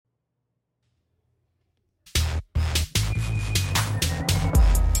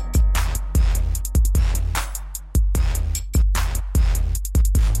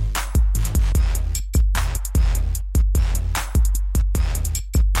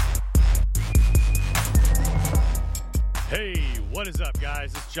Hey, what is up,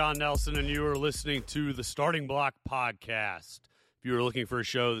 guys? It's John Nelson, and you are listening to the Starting Block Podcast. If you are looking for a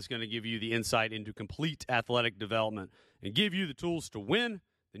show that's going to give you the insight into complete athletic development and give you the tools to win,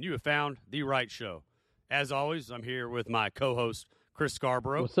 then you have found the right show. As always, I'm here with my co-host, Chris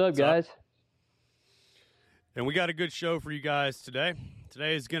Scarborough. What's up, guys? And we got a good show for you guys today.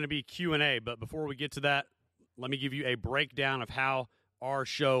 Today is going to be Q&A, but before we get to that, let me give you a breakdown of how our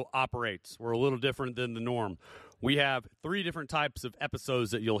show operates. We're a little different than the norm. We have 3 different types of episodes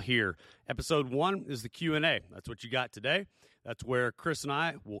that you'll hear. Episode 1 is the Q&A. That's what you got today. That's where Chris and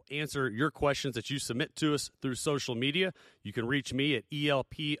I will answer your questions that you submit to us through social media. You can reach me at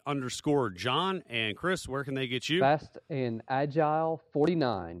ELP_John. And Chris, where can they get you? Fast and Agile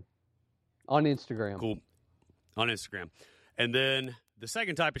 49 on Instagram. Cool. On Instagram. And then the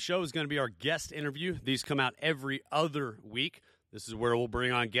second type of show is going to be our guest interview. These come out every other week. This is where we'll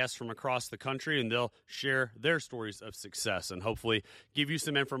bring on guests from across the country, and they'll share their stories of success and hopefully give you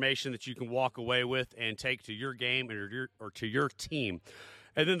some information that you can walk away with and take to your game or to your team.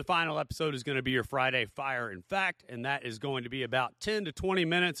 And then the final episode is going to be your Friday Fire and Fact, and that is going to be about 10 to 20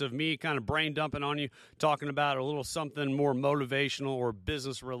 minutes of me kind of brain dumping on you, talking about a little something more motivational or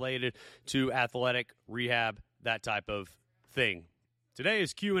business related to athletic, rehab, that type of thing. Today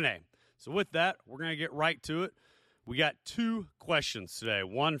is Q&A. So with that, we're going to get right to it. We got 2 questions today,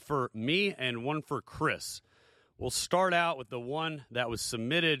 one for me and one for Chris. We'll start out with the one that was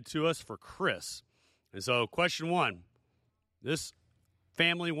submitted to us for Chris. And so question 1, this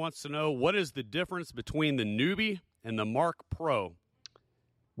family wants to know, what is the difference between the Neubie and the Marc Pro?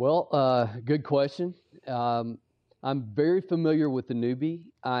 Well, good question. I'm very familiar with the Neubie.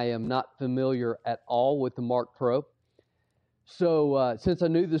 I am not familiar at all with the Marc Pro. So since I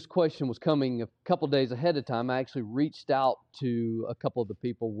knew this question was coming a couple days ahead of time, I actually reached out to a couple of the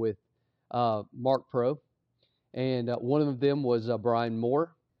people with Marc Pro, and one of them was Brian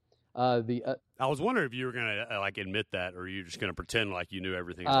Moore. I was wondering if you were going to admit that, or you're just going to pretend like you knew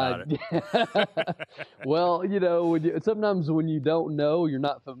everything about it. Well, sometimes when you don't know, you're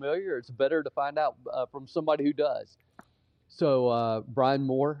not familiar, it's better to find out from somebody who does. So Brian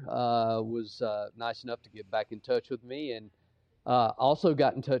Moore was nice enough to get back in touch with me, and also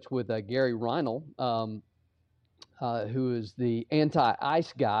got in touch with Gary Reinl, who is the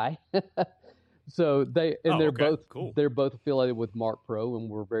anti-ice guy. So they're both cool. They're both affiliated with Marc Pro, and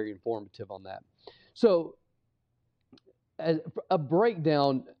we're very informative on that. So, as a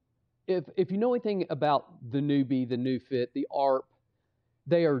breakdown, if you know anything about the Neubie, the NeuFit, the ARP,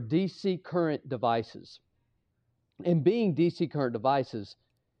 they are DC current devices. And being DC current devices,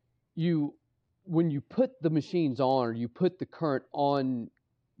 when you put the machines on, or you put the current on,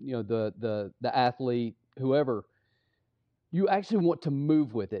 the athlete, whoever, you actually want to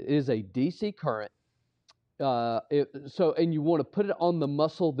move with it. It is a DC current. And you want to put it on the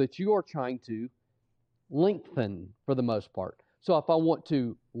muscle that you are trying to lengthen for the most part. So if I want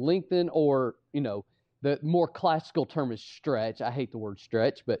to lengthen, or, the more classical term is stretch. I hate the word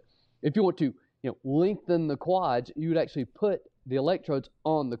stretch, but if you want to, lengthen the quads, you would actually put the electrodes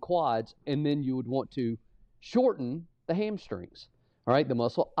on the quads, and then you would want to shorten the hamstrings, all right, the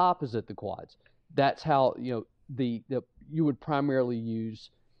muscle opposite the quads. That's how, you would primarily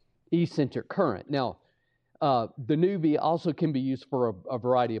use eccentric current. Now, the Neubie also can be used for a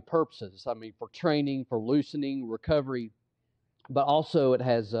variety of purposes. I mean, for training, for loosening, recovery, but also it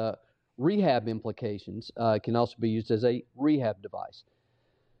has rehab implications. It can also be used as a rehab device.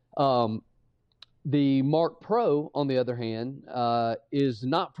 The Marc Pro, on the other hand, is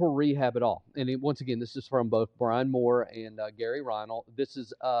not for rehab at all. And once again, this is from both Brian Moore and Gary Reinl. This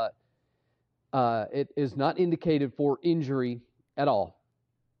is it is not indicated for injury at all.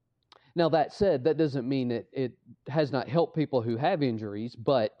 Now, that said, that doesn't mean that it has not helped people who have injuries,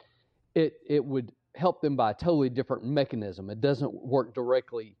 but it would help them by a totally different mechanism. It doesn't work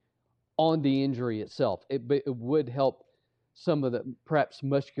directly on the injury itself. It would help some of the perhaps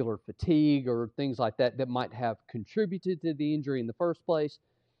muscular fatigue or things like that might have contributed to the injury in the first place.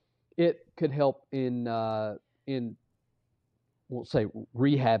 It could help in won't say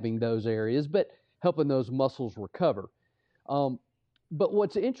rehabbing those areas, but helping those muscles recover. But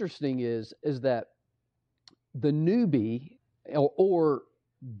what's interesting is that the Neubie or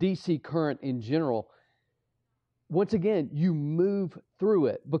DC current in general, once again, you move through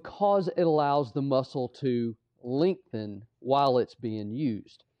it because it allows the muscle to lengthen while it's being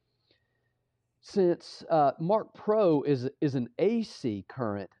used. Since Marc Pro is an AC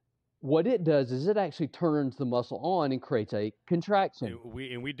current, what it does is it actually turns the muscle on and creates a contraction.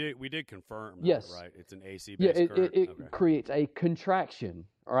 We did confirm that, yes. Right? It's an AC based current. It creates a contraction,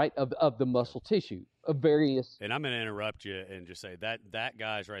 all right, of the muscle tissue. various. And I'm going to interrupt you and just say that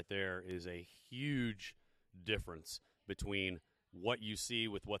guys right there is a huge difference between what you see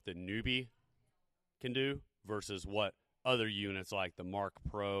with what the Neubie can do versus what other units like the Marc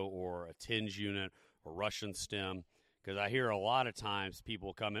Pro or a tinge unit or Russian stem. Because I hear a lot of times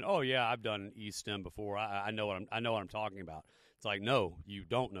people come in, oh yeah, I've done an E-stem before. I know what I'm talking about. It's like, no, you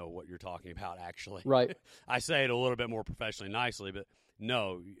don't know what you're talking about. Actually, Right. I say it a little bit more professionally, nicely, but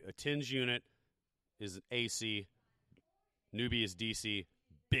no, a tinge unit is AC, Neubie is DC.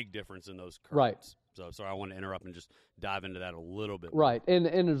 Big difference in those currents. Right. So sorry, I want to interrupt and just dive into that a little bit. Right. More.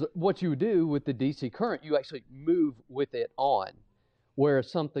 And what you would do with the DC current, you actually move with it on.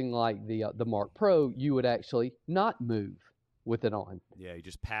 Whereas something like the Marc Pro, you would actually not move with it on. Yeah, you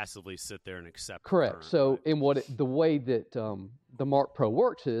just passively sit there and accept. Correct. The current, So, right? the way that the Marc Pro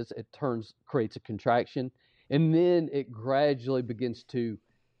works is it creates a contraction, and then it gradually begins to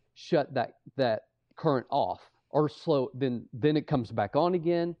shut that current off or slow. Then it comes back on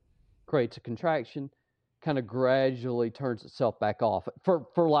again, creates a contraction, kind of gradually turns itself back off.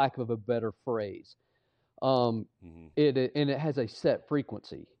 For lack of a better phrase. It has a set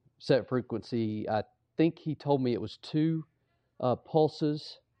frequency. I think he told me it was 2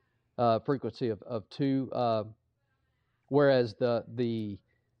 pulses, frequency of 2. Whereas the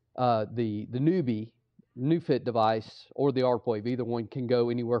Neubie, NewFit device, or the ARPWave, either one can go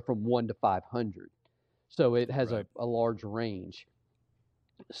anywhere from 1 to 500. So it has right. a large range.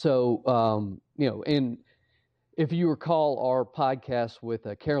 So and if you recall our podcast with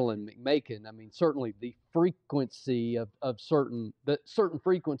Carolyn McMakin, I mean, certainly the frequency of certain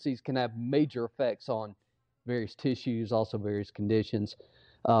frequencies can have major effects on various tissues, also various conditions.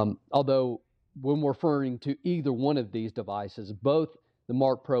 Although when we're referring to either one of these devices, both the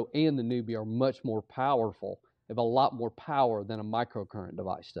Marc Pro and the Neubie are much more powerful. They have a lot more power than a microcurrent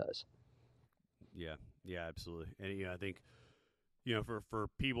device does. Yeah, absolutely. And I think, for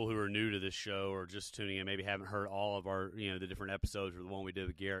people who are new to this show or just tuning in, maybe haven't heard all of our, the different episodes or the one we did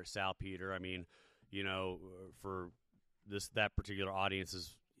with Garrett Salpeter. I mean, for that particular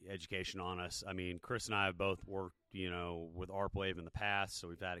audience's education on us, I mean, Chris and I have both worked, with ARPWave in the past, so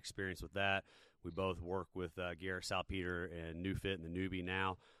we've had experience with that. We both work with Garrett Salpeter and NewFit and the Neubie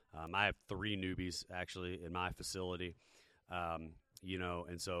now. I have 3 Neubies actually in my facility.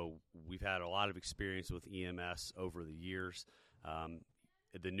 And so we've had a lot of experience with EMS over the years.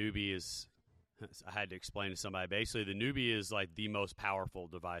 The Neubie is, I had to explain to somebody, basically the Neubie is like the most powerful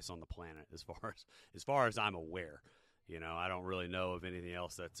device on the planet as far as I'm aware. I don't really know of anything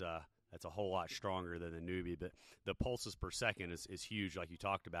else that's a whole lot stronger than the Neubie, but the pulses per second is huge, like you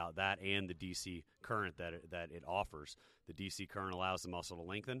talked about, that and the DC current that it offers. The DC current allows the muscle to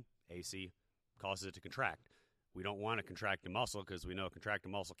lengthen. AC causes it to contract. We don't want to contract the muscle because we know a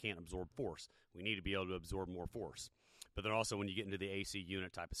contracted muscle can't absorb force. We need to be able to absorb more force. But then also when you get into the AC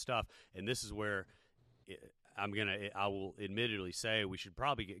unit type of stuff, and this is where I will admittedly say we should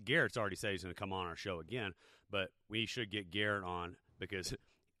probably get, Garrett's already said he's going to come on our show again, but we should get Garrett on because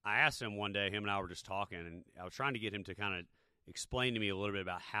I asked him one day, him and I were just talking, and I was trying to get him to kind of explain to me a little bit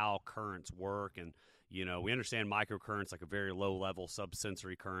about how currents work. And, we understand microcurrents, like a very low-level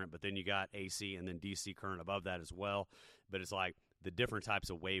subsensory current, but then you got AC and then DC current above that as well. But it's like the different types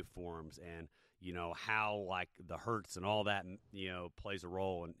of waveforms and, how like the hertz and all that, plays a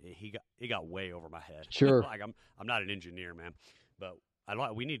role. And he got way over my head. Sure. Like I'm not an engineer, man, but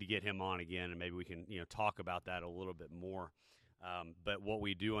we need to get him on again, and maybe we can, talk about that a little bit more. But what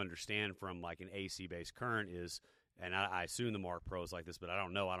we do understand from like an AC-based current is, and I assume the Marc Pro is like this, but I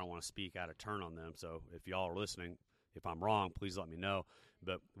don't know. I don't want to speak out of turn on them. So if y'all are listening, if I'm wrong, please let me know.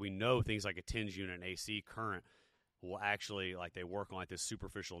 But we know things like a tinge unit and AC current will actually, like, they work on like this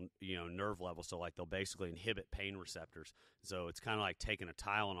superficial, nerve level. So like they'll basically inhibit pain receptors. So it's kind of like taking a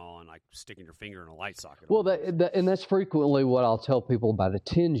Tylenol and like sticking your finger in a light socket. Well, and that's frequently what I'll tell people about a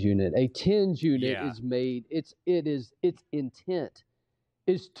tinge unit. A tinge unit is made. Its intent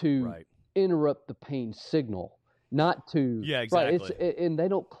is to interrupt the pain signal, not to. Yeah, exactly. Right. And they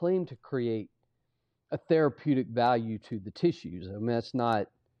don't claim to create a therapeutic value to the tissues. I mean, that's not.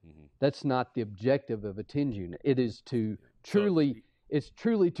 Mm-hmm. That's not the objective of a tinge unit. It is to truly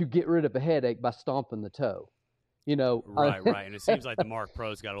to get rid of a headache by stomping the toe. Right. And it seems like the Marc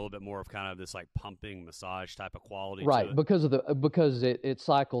Pro's got a little bit more of kind of this like pumping massage type of quality. Right, to it. because it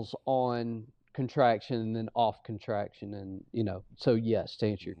cycles on contraction and then off contraction, and So yes, to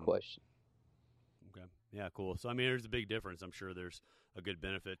answer your question. Okay. Yeah. Cool. So I mean, there's a big difference. I'm sure there's a good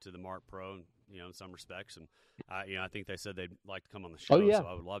benefit to the Marc Pro, in some respects, and I think they said they'd like to come on the show. Oh yeah, so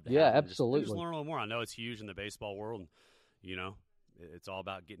I would love to. Yeah, have them. absolutely. Just learn a little more. I know it's huge in the baseball world, and it's all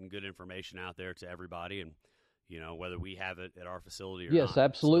about getting good information out there to everybody, and whether we have it at our facility or Yes, not.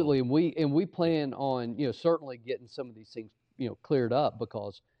 absolutely. So, And we plan on, certainly getting some of these things, cleared up,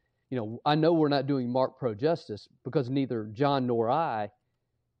 because, I know we're not doing Marc Pro justice, because neither John nor I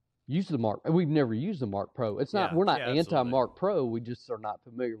use the Marc. We've never used the Marc Pro. It's not, we're not anti Marc Pro. We just are not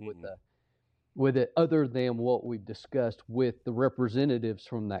familiar with it, other than what we've discussed with the representatives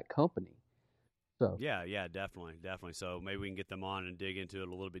from that company. So yeah, definitely. So maybe we can get them on and dig into it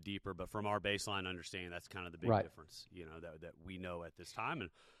a little bit deeper. But from our baseline understanding, that's kind of the big difference, that we know at this time. And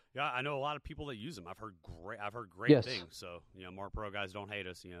yeah, I know a lot of people that use them. I've heard great things. So Marc Pro guys, don't hate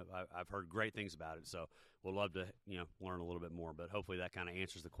us. I've heard great things about it. So we'll love to learn a little bit more. But hopefully that kind of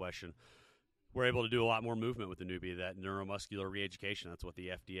answers the question. We're able to do a lot more movement with the Neubie, that neuromuscular re-education. That's what the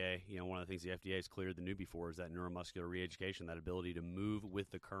FDA, one of the things the FDA has cleared the Neubie for, is that neuromuscular re-education, that ability to move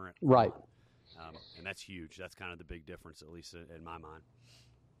with the current. Right. And that's huge. That's kind of the big difference, at least in my mind.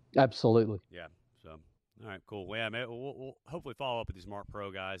 Absolutely. Yeah. So, all right, cool. Well, yeah, we'll hopefully follow up with these Marc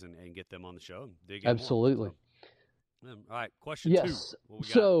Pro guys and get them on the show and dig in Absolutely. More. So, all right, question yes. 2.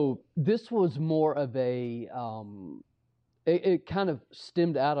 So this was more of a, it kind of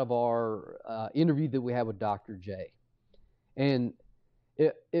stemmed out of our interview that we had with Dr. J. And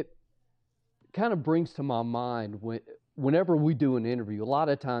it kind of brings to my mind whenever we do an interview, a lot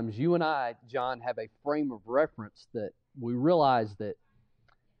of times you and I, John, have a frame of reference that we realize that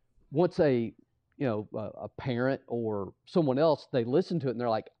once a parent or someone else, they listen to it and they're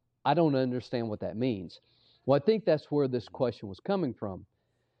like, I don't understand what that means. Well, I think that's where this question was coming from.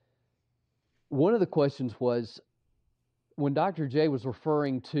 One of the questions was, when Dr. J was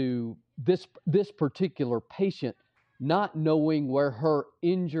referring to this particular patient not knowing where her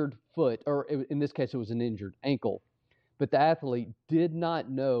injured foot, or in this case it was an injured ankle, but the athlete did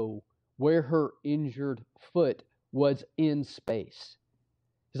not know where her injured foot was in space.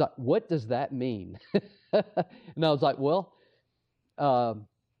 He's like, what does that mean? And I was like, well,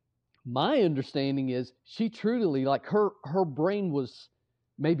 my understanding is she truly, like, her brain was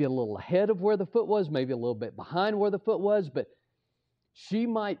maybe a little ahead of where the foot was, maybe a little bit behind where the foot was, but she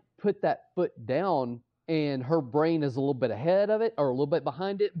might put that foot down and her brain is a little bit ahead of it or a little bit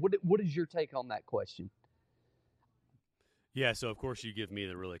behind it. What is your take on that question? Yeah, so of course you give me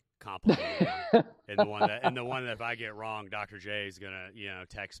the really complicated one, and the one that if I get wrong, Dr. J is gonna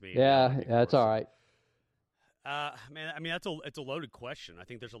text me. Yeah, that's all right. Man, I mean it's a loaded question. I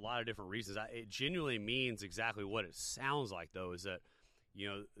think there's a lot of different reasons. It genuinely means exactly what it sounds like, though, is that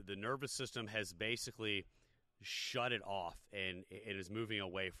the nervous system has basically shut it off and it is moving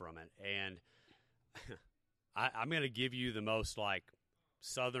away from it. And I'm gonna give you the most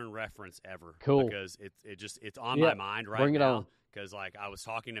Southern reference ever. Cool. Because it's on my mind right bring it now. on. Because I was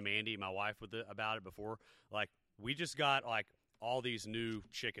talking to Mandy, my wife, about it before. We just got all these new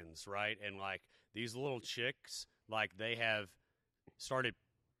chickens, right? And these little chicks, they have started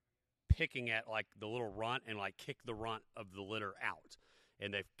picking at the little runt and kick the runt of the litter out.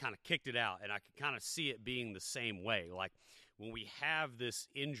 And they've kind of kicked it out. And I can kind of see it being the same way. When we have this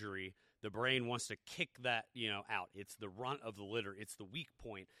injury, the brain wants to kick that, out. It's the runt of the litter. It's the weak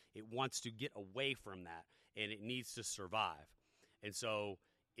point. It wants to get away from that, and it needs to survive. And so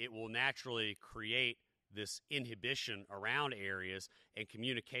it will naturally create this inhibition around areas, and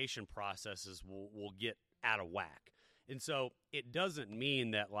communication processes will get out of whack. And so it doesn't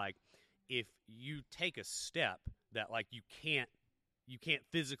mean that if you take a step that you can't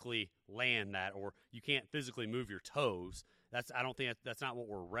physically land that, or you can't physically move your toes. I don't think that's not what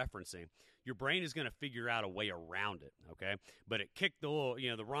we're referencing. Your brain is going to figure out a way around it, okay? But it kicked the little,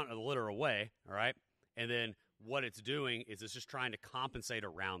 the runt of the litter away, all right? And then what it's doing is it's just trying to compensate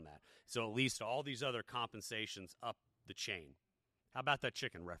around that. So at least all these other compensations up the chain. How about that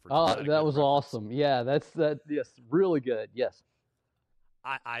chicken reference? Oh, that was awesome. Yeah, yes, really good. Yes.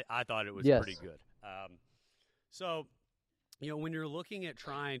 I thought it was pretty good. So, when you're looking at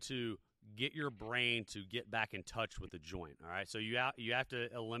trying to get your brain to get back in touch with the joint, all right? So you have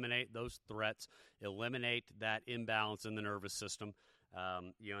to eliminate those threats, eliminate that imbalance in the nervous system.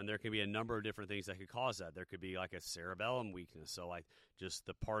 And there can be a number of different things that could cause that. There could be a cerebellum weakness. So just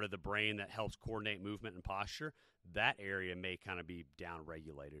the part of the brain that helps coordinate movement and posture, that area may kind of be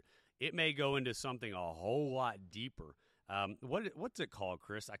downregulated. It may go into something a whole lot deeper. What's it called,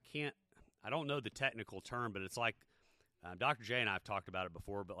 Chris? I don't know the technical term, but it's Dr. J and I have talked about it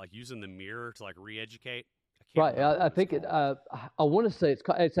before, but using the mirror to re-educate. Right. I think it. I want to say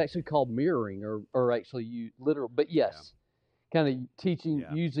it's actually called mirroring, or actually literal. But yes, kind of teaching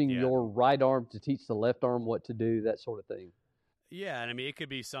using your right arm to teach the left arm what to do, that sort of thing. Yeah, and I mean it could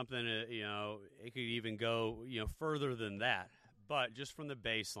be something. It could even go further than that. But just from the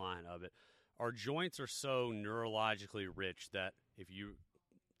baseline of it, our joints are so neurologically rich that if you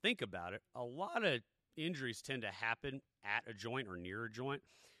think about it, a lot of injuries tend to happen at a joint or near a joint.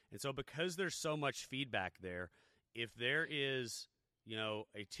 And so because there's so much feedback there, if there is,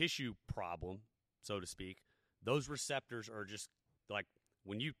 a tissue problem, so to speak, those receptors are just like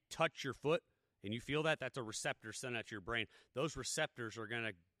when you touch your foot and you feel that, that's a receptor sent out to your brain. Those receptors are going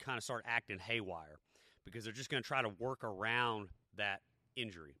to kind of start acting haywire because they're just going to try to work around that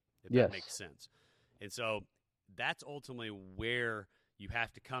injury, if that makes sense. And so that's ultimately where you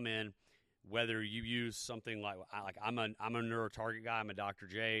have to come in, whether you use something like I'm a NeuroTarget guy. I'm a Dr.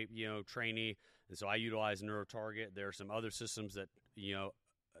 J, trainee, and so I utilize NeuroTarget. There are some other systems that,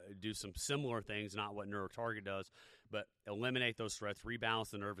 do some similar things, not what NeuroTarget does, but eliminate those threats, rebalance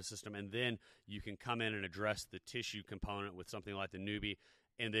the nervous system, and then you can come in and address the tissue component with something like the Neubie,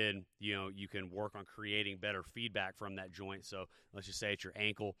 and then, you can work on creating better feedback from that joint. So let's just say it's your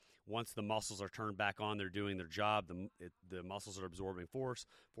ankle. Once the muscles are turned back on, they're doing their job. The muscles are absorbing force.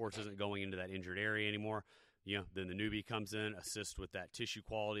 Force isn't going into that injured area anymore. Then the Neubie comes in, assists with that tissue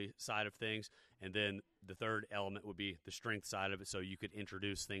quality side of things. And then the third element would be the strength side of it. So you could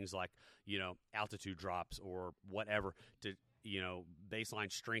introduce things like, altitude drops or whatever to,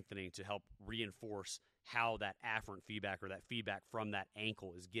 baseline strengthening to help reinforce how that afferent feedback or that feedback from that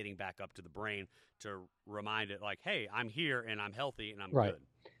ankle is getting back up to the brain to remind it like, hey, I'm here and I'm healthy and I'm good.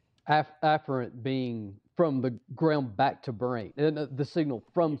 Afferent being from the ground back to brain. And the signal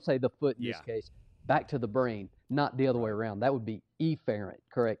from, say, the foot in this case, back to the brain, not the other way around. That would be efferent,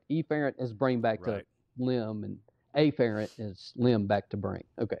 correct? Efferent is brain back to limb, and afferent is limb back to brain.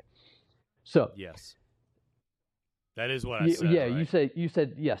 Okay. So yes, that is what I said. Yeah, right? you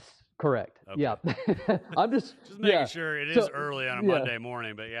said yes, correct. Okay. Yeah, I'm just making sure it is early on a Monday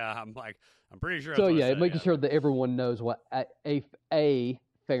morning, but I'm pretty sure. So that's what I said, making sure that everyone knows what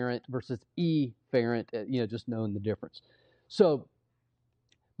afferent versus efferent, just knowing the difference. So.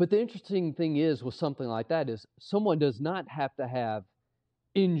 But the interesting thing is with something like that is someone does not have to have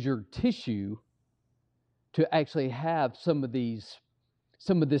injured tissue to actually have some of this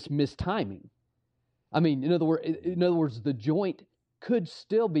mistiming. I mean, in other words, the joint could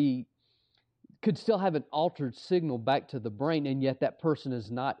still have an altered signal back to the brain, and yet that person is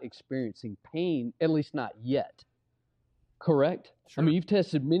not experiencing pain, at least not yet. Correct? Sure. I mean, you've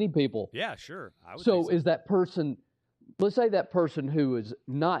tested many people. Yeah, sure. So is that person? Let's say that person who has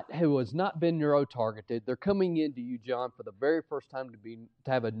not been neurotargeted, they're coming into you, John, for the very first time to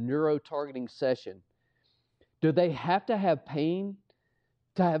have a neurotargeting session. Do they have to have pain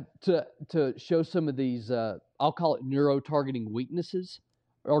to show some of these? I'll call it neurotargeting weaknesses,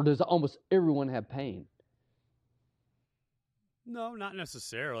 or does almost everyone have pain? No, not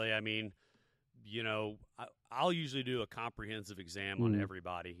necessarily. I mean, I'll usually do a comprehensive exam on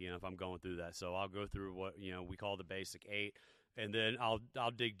everybody, if I'm going through that. So I'll go through what, we call the basic 8, and then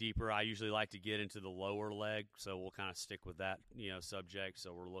I'll dig deeper. I usually like to get into the lower leg, so we'll kind of stick with that, subject.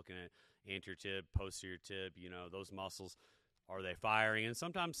 So we're looking at anterior tib, posterior tib, those muscles, are they firing? And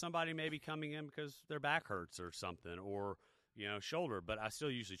sometimes somebody may be coming in because their back hurts or something, or, shoulder, but I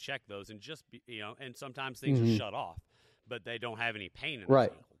still usually check those and just, and sometimes things are shut off, but they don't have any pain in the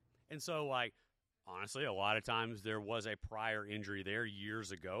ankle. And so, honestly, a lot of times there was a prior injury there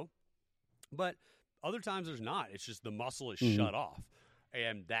years ago, but other times there's not. It's just the muscle is shut off,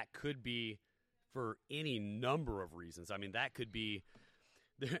 and that could be for any number of reasons. I mean, that could be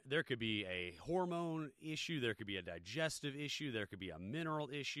there could be a hormone issue, there could be a digestive issue, there could be a mineral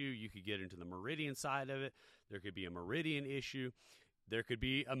issue. You could get into the meridian side of it. There could be a meridian issue. There could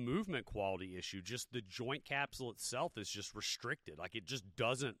be a movement quality issue. Just the joint capsule itself is just restricted. Like it just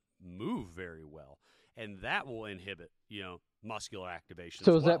doesn't move very well. And that will inhibit, muscular activation.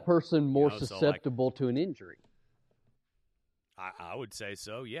 So is that person more susceptible to an injury? I would say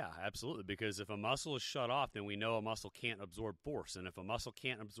so, yeah, absolutely. Because if a muscle is shut off, then we know a muscle can't absorb force. And if a muscle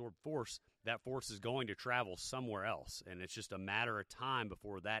can't absorb force, that force is going to travel somewhere else. And it's just a matter of time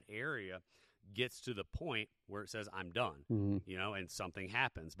before that area gets to the point where it says, I'm done, and something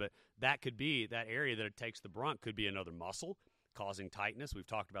happens. But that could be, that area that it takes the brunt could be another muscle causing tightness. We've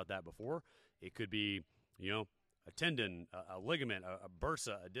talked about that before. It could be, a tendon, a ligament, a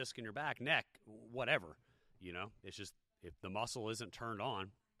bursa, a disc in your back, neck, whatever. It's just, if the muscle isn't turned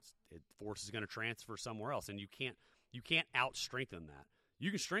on, force is going to transfer somewhere else, and you can't out-strengthen that. You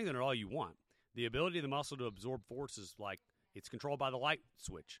can strengthen it all you want. The ability of the muscle to absorb force is like it's controlled by the light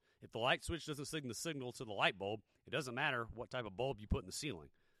switch. If the light switch doesn't send the signal to the light bulb, it doesn't matter what type of bulb you put in the ceiling.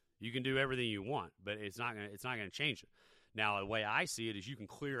 You can do everything you want, but it's not going to change it. Now, the way I see it is you can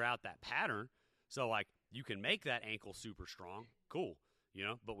clear out that pattern. So, like, you can make that ankle super strong, cool,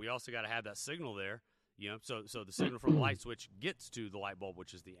 but we also got to have that signal there, so the signal from the light switch gets to the light bulb,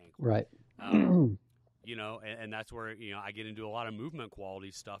 which is the ankle. Right. And that's where, I get into a lot of movement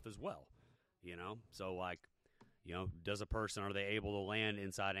quality stuff as well, so like, does a person, are they able to land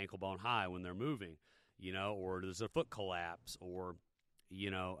inside ankle bone high when they're moving, or does a foot collapse, or,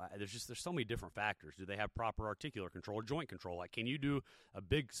 there's so many different factors. Do they have proper articular control or joint control? Like, can you do a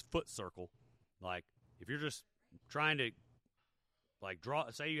big foot circle? Like, if you're just trying to, like, draw,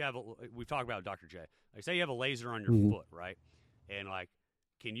 say you have, we've talked about Dr. J, like, say you have a laser on your foot, right? And, like,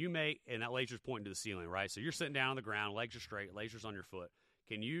 can you make, and that laser's pointing to the ceiling, right? So you're sitting down on the ground, legs are straight, laser's on your foot.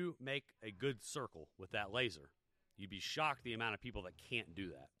 Can you make a good circle with that laser? You'd be shocked the amount of people that can't do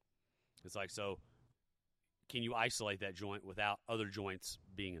that. It's like, so can you isolate that joint without other joints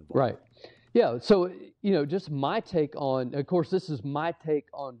being involved? Right. Yeah. So, just my take on, of course, this is my take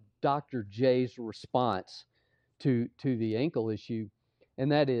on Dr. J's response to the ankle issue.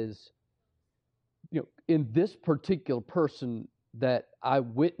 And that is, in this particular person that I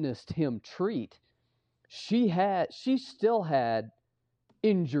witnessed him treat, she still had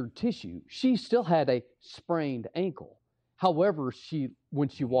injured tissue. She still had a sprained ankle. However, when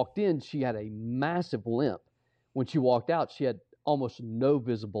she walked in, she had a massive limp. When she walked out, she had almost no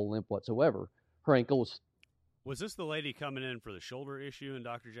visible limp whatsoever. Her ankle was... Was this the lady coming in for the shoulder issue and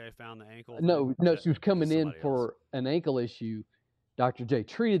Dr. J found the ankle? No, she was coming in for an ankle issue. Dr. J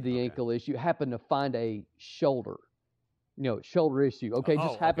treated the ankle issue, happened to find a shoulder issue. Okay,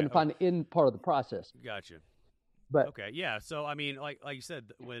 just happened to find it in part of the process. Gotcha. But okay, yeah. So I mean, like you said,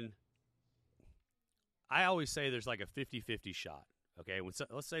 when I always say there's like a 50-50 shot. Okay,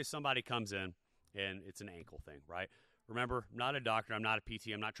 let's say somebody comes in and it's an ankle thing, right? Remember, I'm not a doctor, I'm not a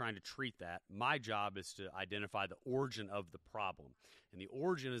PT, I'm not trying to treat that. My job is to identify the origin of the problem, and the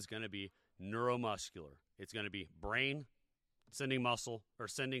origin is going to be neuromuscular. It's going to be brain sending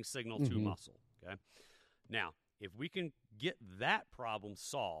signal to muscle. Okay, now if we can get that problem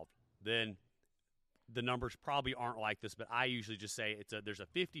solved, then the numbers probably aren't like this, but I usually just say there's a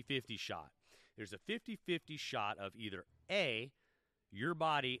 50-50 shot. There's a 50-50 shot of either A, your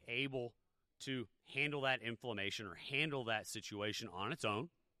body able to handle that inflammation or handle that situation on its own,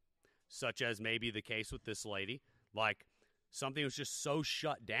 such as maybe the case with this lady, like something was just so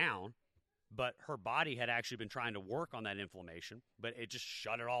shut down, but her body had actually been trying to work on that inflammation, but it just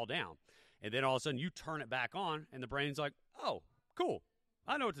shut it all down. And then all of a sudden you turn it back on and the brain's like, oh, cool,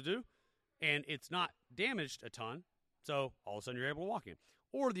 I know what to do. And it's not damaged a ton, so all of a sudden you're able to walk in.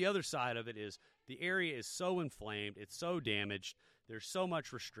 Or the other side of it is the area is so inflamed, it's so damaged, there's so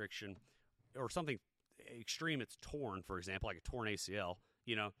much restriction, or something extreme, it's torn, for example, like a torn ACL,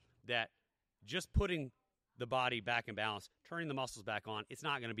 that just putting the body back in balance, turning the muscles back on, it's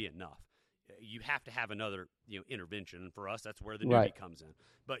not going to be enough. You have to have another, intervention. And for us, that's where the Neubie comes in.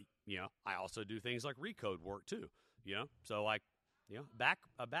 But, I also do things like recode work too, So like,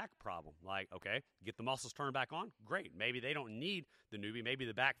 a back problem. Like, okay, get the muscles turned back on. Great. Maybe they don't need the Neubie. Maybe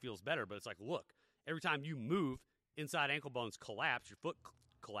the back feels better. But it's like, look, every time you move, inside ankle bones collapse, your foot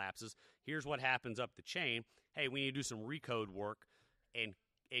collapses. Here's what happens up the chain. Hey, we need to do some recode work and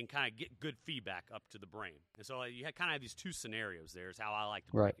kind of get good feedback up to the brain. And so you kind of have these two scenarios there is how I like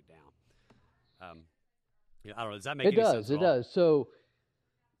to break it down. I don't know. Does that make any sense? It does. So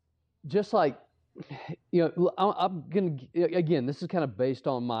just like, I'm going to, again, this is kind of based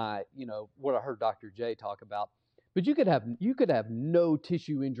on my, what I heard Dr. J talk about, but you could have no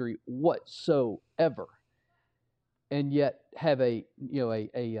tissue injury whatsoever and yet have a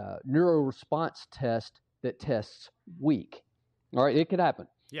neuro response test that tests weak. All right. It could happen.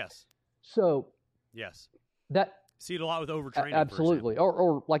 Yes. So yes, that, see it a lot with overtraining. Absolutely.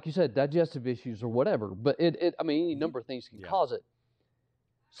 Or like you said, digestive issues or whatever, but any number of things can cause it.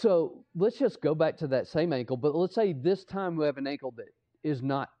 So let's just go back to that same ankle, but let's say this time we have an ankle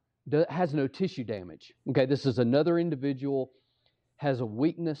that has no tissue damage. Okay, this is another individual, has a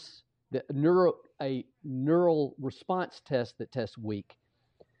weakness, a neural response test that tests weak.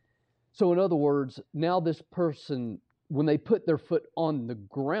 So in other words, now this person, when they put their foot on the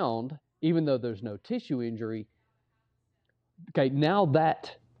ground, even though there's no tissue injury, okay, now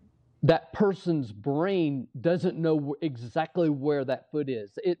that person's brain doesn't know exactly where that foot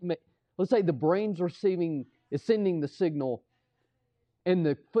is. Let's say the brain's is sending the signal, and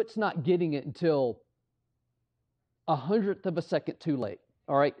the foot's not getting it until 1/100th of a second too late.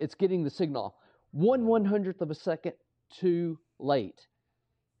 All right, it's getting the signal 1/100th of a second too late.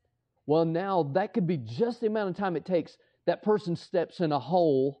 Well, now that could be just the amount of time it takes. That person steps in a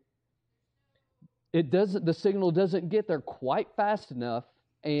hole. The signal doesn't get there quite fast enough,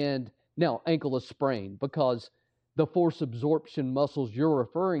 and now ankle is sprained because the force absorption muscles you're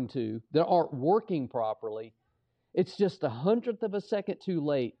referring to that aren't working properly. It's just 100th of a second too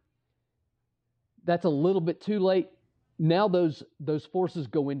late. That's a little bit too late. Now those forces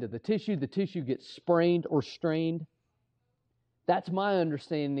go into the tissue gets sprained or strained. That's my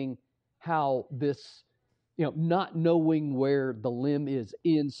understanding how this, not knowing where the limb is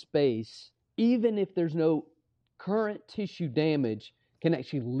in space, even if there's no current tissue damage, can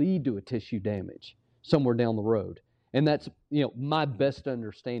actually lead to a tissue damage somewhere down the road. And that's, my best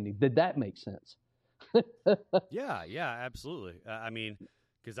understanding. Did that make sense? Yeah, absolutely. I mean,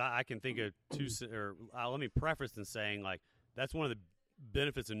 because I can think of let me preface in saying, like, that's one of the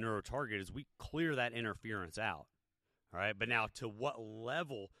benefits of NeuroTarget is we clear that interference out. All right, but now to what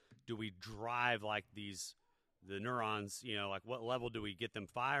level do we drive the neurons, like what level do we get them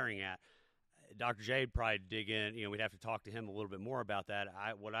firing at? Dr. J would probably dig in, we'd have to talk to him a little bit more about that.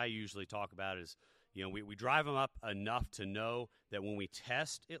 What I usually talk about is, we drive them up enough to know that when we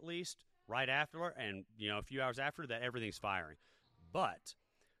test, at least right after and, a few hours after, that everything's firing. But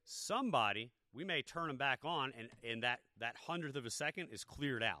somebody, we may turn them back on and that 100th of a second is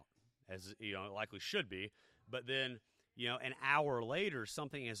cleared out, as, it likely should be. But then, an hour later,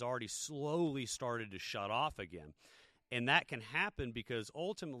 something has already slowly started to shut off again. And that can happen because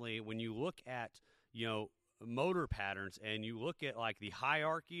ultimately when you look at, motor patterns and you look at like the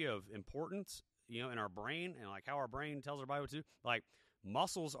hierarchy of importance, in our brain and like how our brain tells our body what to do, like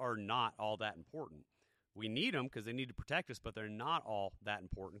muscles are not all that important. We need them because they need to protect us, but they're not all that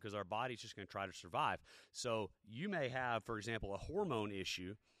important because our body's just going to try to survive. So you may have, for example, a hormone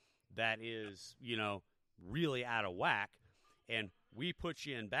issue that is, really out of whack, and we put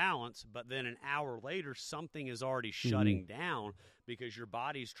you in balance, but then an hour later, something is already shutting down because your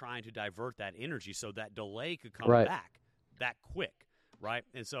body's trying to divert that energy, so that delay could come back that quick, right?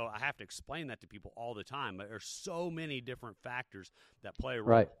 And so I have to explain that to people all the time. There's so many different factors that play a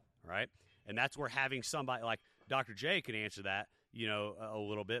role, right? And that's where having somebody like Dr. J can answer that, a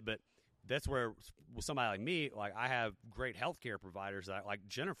little bit, but that's where somebody like me, like I have great healthcare providers like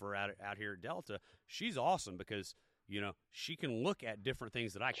Jennifer out here at Delta. She's awesome because, she can look at different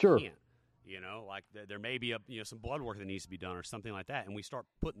things that I can't, like there may be some blood work that needs to be done or something like that. And we start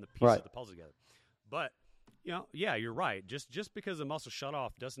putting the pieces of the puzzle together. But, you're right. Just because the muscle shut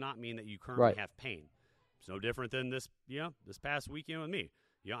off does not mean that you currently have pain. It's no different than this, this past weekend with me.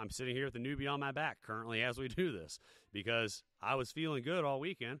 I'm sitting here with the Neubie on my back currently as we do this because I was feeling good all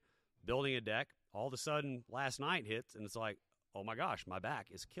weekend, building a deck. All of a sudden, last night hits, and it's like, oh my gosh, my back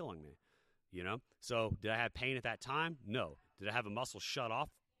is killing me. So did I have pain at that time? No. Did I have a muscle shut off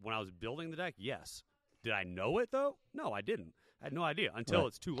when I was building the deck? Yes. Did I know it though? No, I didn't. I had no idea until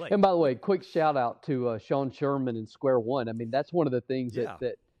it's too late. And by the way, quick shout out to Sean Sherman and Square One. I mean, that's one of the things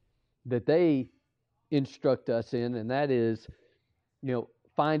that they instruct us in, and that is,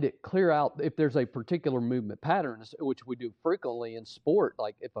 clear out if there's a particular movement pattern, which we do frequently in sport.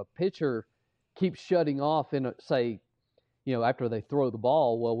 Like if a pitcher keeps shutting off in say, after they throw the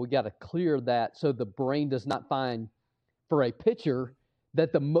ball, well, we got to clear that so the brain does not find for a pitcher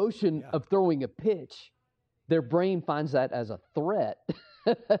that the motion of throwing a pitch, their brain finds that as a threat.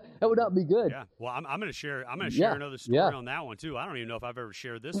 That would not be good. Yeah. Well, I'm going to share another story on that one too. I don't even know if I've ever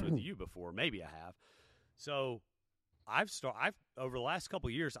shared this with you before. Maybe I have. So I've over the last couple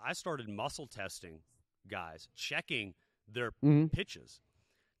of years, I started muscle testing guys, checking their pitches,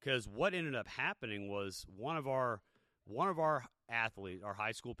 because what ended up happening was one of our athletes, our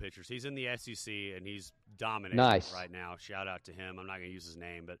high school pitchers, he's in the SEC and he's dominating right now. Shout out to him. I'm not going to use his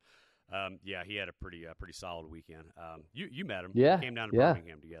name, but he had a pretty solid weekend. You met him. Yeah, we came down to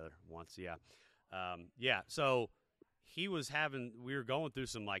Birmingham together once. So we were going through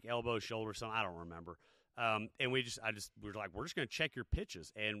some like elbow, shoulder, something I don't remember. And we were like, we're just going to check your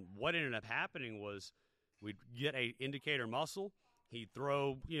pitches. And what ended up happening was we'd get a indicator muscle. He'd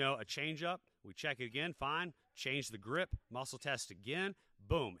throw, a change up. We check it again. Fine. Change the grip. Muscle test again.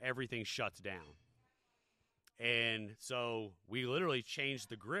 Boom. Everything shuts down. And so we literally changed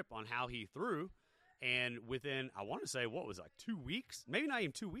the grip on how he threw. And within, I want to say, 2 weeks? Maybe not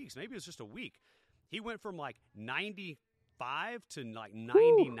even 2 weeks. Maybe it was just a week. He went from like 95 to like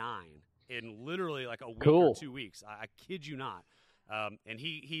 99. In literally like a week or 2 weeks. I kid you not. And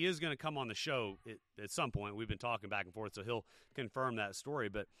he is going to come on the show at some point. We've been talking back and forth, so he'll confirm that story.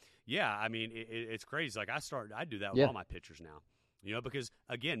 But, yeah, I mean, it's crazy. Like I do that with all my pitchers now, because,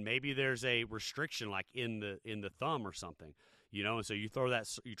 again, maybe there's a restriction like in the thumb or something, and so you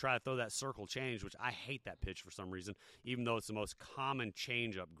try to throw that circle change, which I hate that pitch for some reason, even though it's the most common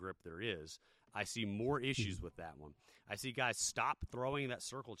change-up grip there is. I see more issues with that one. I see guys stop throwing that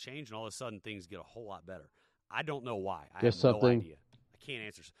circle change, and all of a sudden things get a whole lot better. I don't know why. I Just have something. no idea. I can't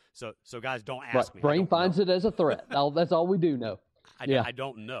answer. So guys, don't Right. ask me. Brain finds it as a threat. That's all we do know. I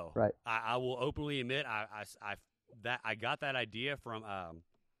don't know. Right. I will openly admit I got that idea from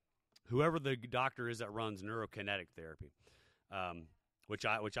whoever the doctor is that runs neurokinetic therapy, which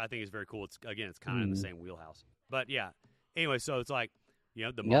I think is very cool. It's kind of in the same wheelhouse. But yeah, anyway, so it's like,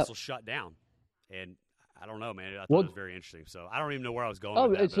 the muscle shut down, and I don't know, man. I thought it was very interesting. So I don't even know where I was going.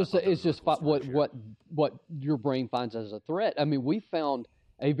 with that, it's just what your brain finds as a threat. I mean, we found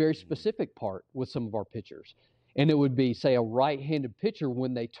a very specific part with some of our pitchers, and it would be, say, a right-handed pitcher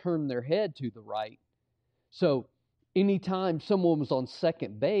when they turn their head to the right. So anytime someone was on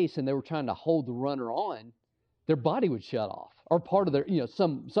second base and they were trying to hold the runner on, their body would shut off, or part of their,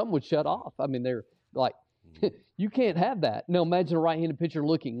 some would shut off. I mean, they're like, you can't have that. Now imagine a right-handed pitcher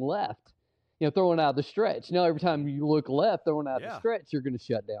looking left, throwing out the stretch. Now every time you look left, throwing out the stretch, you're going to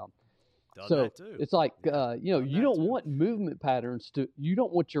shut down. So it's like, you don't want movement patterns you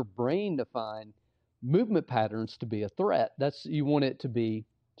don't want your brain to find movement patterns to be a threat. You want it to be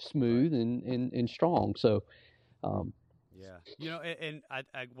smooth and strong. So, and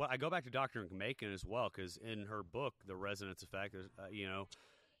I go back to Dr. Macon as well, because in her book, The Resonance Effect,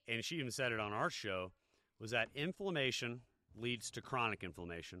 and she even said it on our show, was that inflammation leads to chronic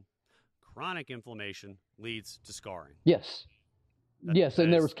inflammation. Chronic inflammation leads to scarring. Yes. And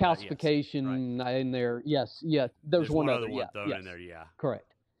there was calcification in there. Yes. There's one other one thrown in there. Yeah.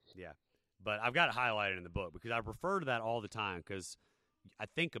 Correct. Yeah. But I've got it highlighted in the book because I refer to that all the time because I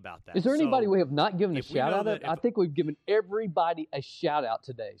think about that. Is there anybody we have not given a shout out? I think we've given everybody a shout out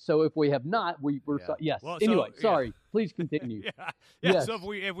today. So if we have not, we're yes. Well, anyway, sorry. Please continue. Yes. So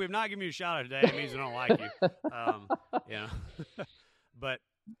if we've not given you a shout out today, it means we don't like you.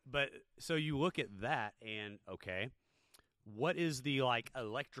 But so you look at that and what is the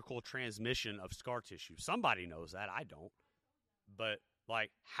electrical transmission of scar tissue? Somebody knows that. I don't. But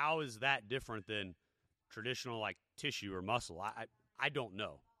how is that different than traditional tissue or muscle? I don't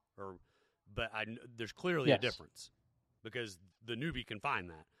know. But there's clearly a difference because the Neubie can find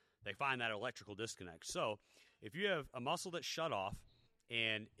that. They find that electrical disconnect. So if you have a muscle that's shut off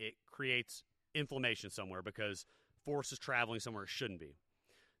and it creates inflammation somewhere because force is traveling somewhere it shouldn't be,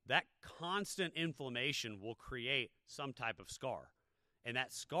 that constant inflammation will create some type of scar. And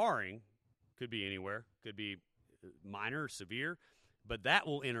that scarring could be anywhere, could be minor, severe, but that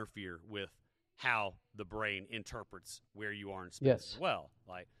will interfere with how the brain interprets where you are in space as well.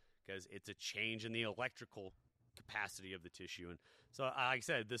 Because it's a change in the electrical capacity of the tissue. And so, like I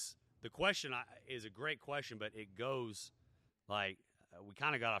said, the question is a great question, but it goes we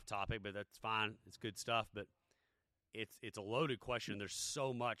kind of got off topic, but that's fine. It's good stuff, but it's a loaded question. There's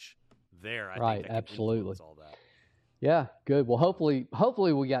so much there. I think that absolutely. All that. Yeah, good. Well,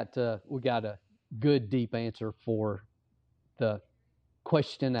 hopefully we got a good deep answer for the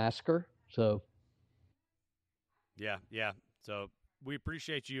question asker. So. Yeah. So we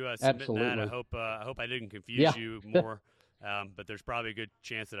appreciate you submitting that. I hope I didn't confuse you more, but there's probably a good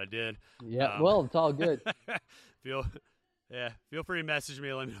chance that I did. Yeah. Well, it's all good. Feel free to message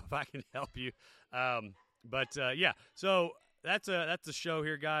me. Let me know if I can help you. So that's a show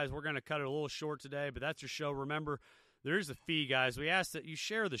here, guys. We're going to cut it a little short today, but that's your show. Remember, there is a fee, guys. We ask that you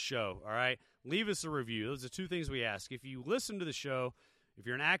share the show, all right? Leave us a review. Those are two things we ask. If you listen to the show, if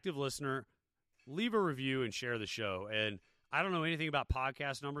you're an active listener, leave a review and share the show. And I don't know anything about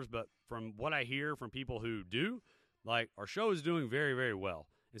podcast numbers, but from what I hear from people who do, our show is doing very, very well.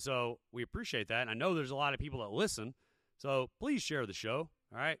 And so we appreciate that. And I know there's a lot of people that listen, so please share the show,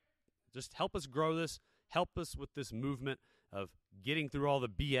 all right? Just help us grow this. Help us with this movement of getting through all the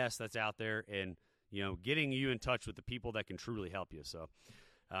BS that's out there and, getting you in touch with the people that can truly help you. So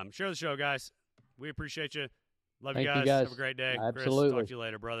share the show, guys. We appreciate you. Love you guys. Have a great day. Absolutely. Chris, talk to you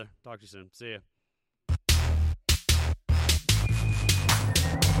later, brother. Talk to you soon. See ya.